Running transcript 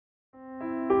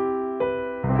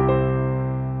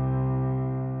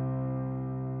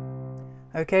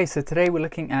Okay, so today we're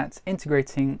looking at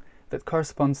integrating that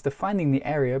corresponds to finding the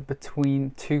area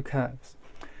between two curves.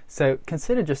 So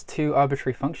consider just two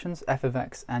arbitrary functions, f of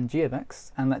x and g of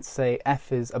x, and let's say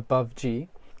f is above g.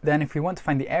 Then if we want to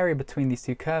find the area between these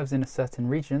two curves in a certain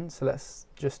region, so let's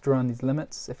just draw on these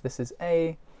limits. If this is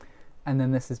a and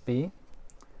then this is b,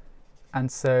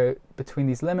 and so between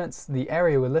these limits the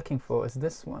area we're looking for is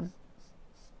this one,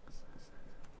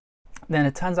 then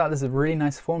it turns out there's a really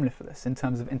nice formula for this in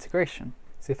terms of integration.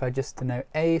 So if I just denote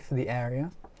a for the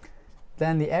area,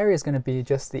 then the area is going to be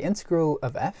just the integral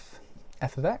of f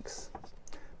of x,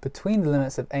 between the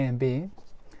limits of a and b,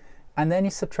 and then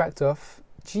you subtract off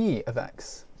g of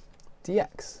x,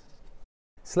 dx.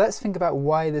 So let's think about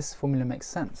why this formula makes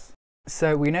sense.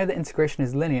 So we know that integration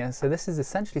is linear, so this is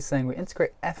essentially saying we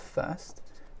integrate f first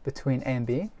between a and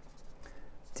b,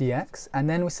 dx, and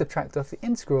then we subtract off the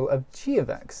integral of g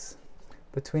of x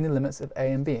between the limits of a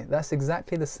and b. That's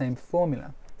exactly the same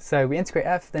formula. So we integrate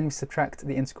f, then we subtract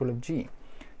the integral of g.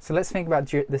 So let's think about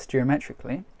this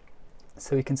geometrically.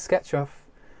 So we can sketch off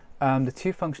the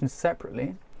two functions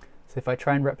separately. So if I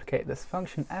try and replicate this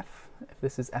function f, if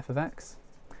this is f of x,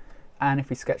 and if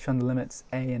we sketch on the limits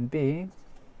a and b,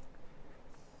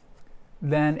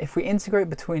 then if we integrate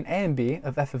between a and b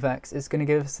of f of x, it's going to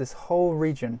give us this whole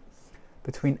region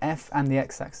between f and the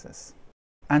x-axis.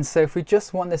 And so if we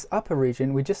just want this upper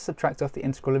region, we just subtract off the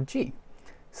integral of g.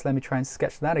 So let me try and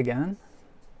sketch that again.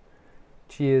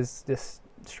 G is this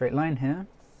straight line here.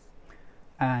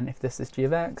 And if this is g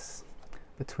of x,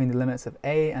 between the limits of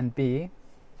a and b,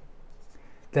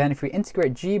 then if we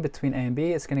integrate g between a and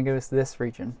b, it's going to give us this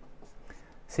region.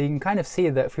 So you can kind of see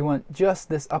that if we want just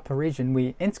this upper region,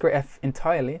 we integrate f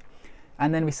entirely,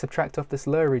 and then we subtract off this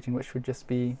lower region, which would just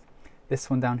be this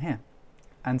one down here.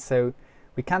 And so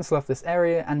we cancel off this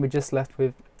area and we're just left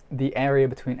with the area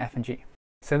between f and g.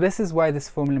 So this is why this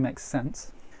formula makes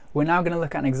sense. We're now going to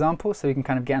look at an example so you can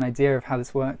kind of get an idea of how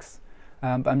this works,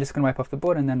 but I'm just going to wipe off the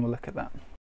board and then we'll look at that.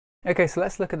 Okay, so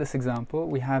let's look at this example.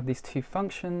 We have these two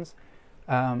functions.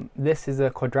 This is a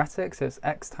quadratic, so it's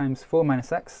x times 4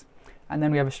 minus x, and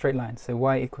then we have a straight line, so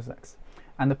y equals x.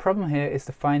 And the problem here is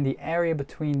to find the area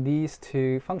between these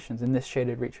two functions in this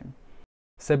shaded region.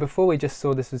 So before we just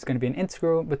saw this was going to be an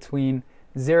integral between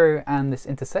 0 and this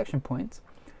intersection point,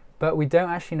 but we don't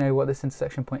actually know what this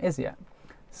intersection point is yet.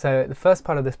 So the first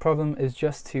part of this problem is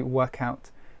just to work out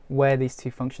where these two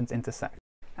functions intersect.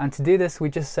 And to do this, we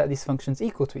just set these functions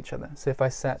equal to each other. So if I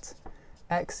set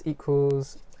x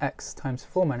equals x times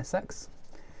 4 minus x,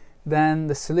 then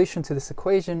the solution to this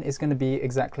equation is going to be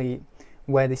exactly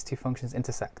where these two functions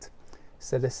intersect.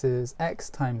 So this is x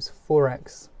times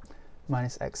 4x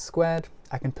minus x squared.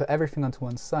 I can put everything onto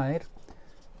one side,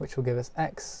 which will give us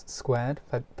x squared,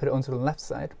 if I put it onto the left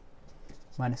side,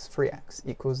 minus 3x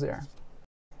equals 0.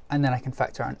 And then I can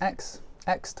factor out x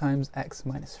times x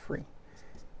minus 3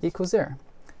 equals 0.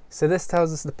 So this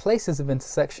tells us the places of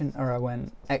intersection are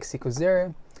when x equals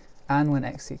 0 and when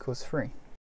x equals 3.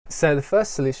 So the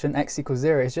first solution, x equals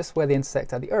 0, is just where they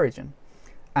intersect at the origin.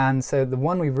 And so the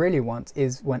one we really want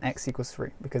is when x equals 3,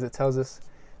 because it tells us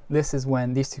this is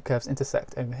when these two curves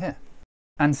intersect over here.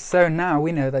 And so now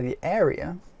we know that the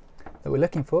area that we're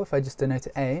looking for, if I just denote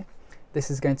it a, this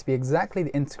is going to be exactly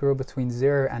the integral between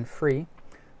 0 and 3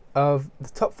 of the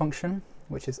top function,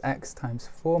 which is x times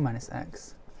 4 minus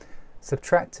x,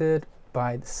 subtracted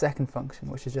by the second function,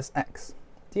 which is just x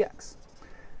dx.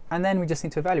 And then we just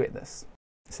need to evaluate this.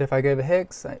 So if I go over here,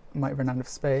 because I might run out of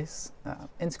space,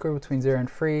 integral between 0 and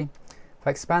 3, if I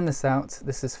expand this out,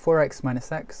 this is 4x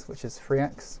minus x, which is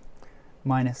 3x,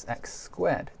 minus x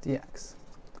squared dx.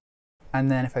 And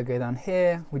then if I go down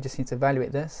here, we just need to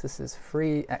evaluate this. This is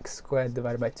 3x squared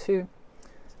divided by 2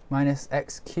 minus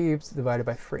x cubed divided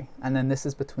by 3. And then this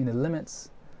is between the limits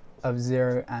of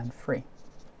 0 and 3.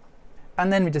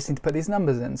 And then we just need to put these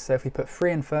numbers in. So if we put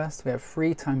 3 in first, we have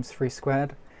 3 times 3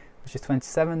 squared, which is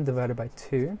 27 divided by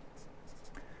 2.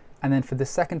 And then for the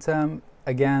second term,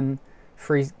 again,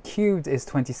 3 cubed is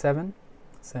 27.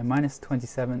 So minus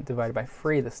 27 divided by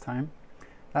 3 this time.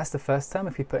 That's the first term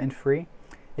if we put in 3.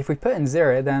 If we put in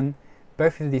 0, then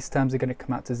both of these terms are going to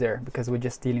come out to 0 because we're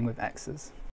just dealing with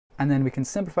x's. And then we can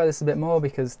simplify this a bit more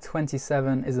because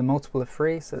 27 is a multiple of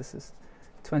 3, so this is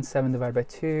 27 divided by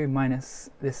 2 minus,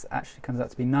 this actually comes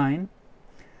out to be 9.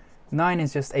 9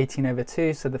 is just 18 over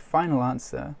 2, so the final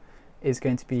answer is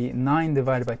going to be 9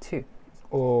 divided by 2,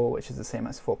 or which is the same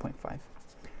as 4.5.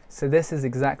 So this is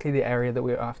exactly the area that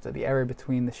we're after, the area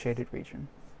between the shaded region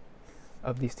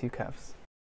of these two curves.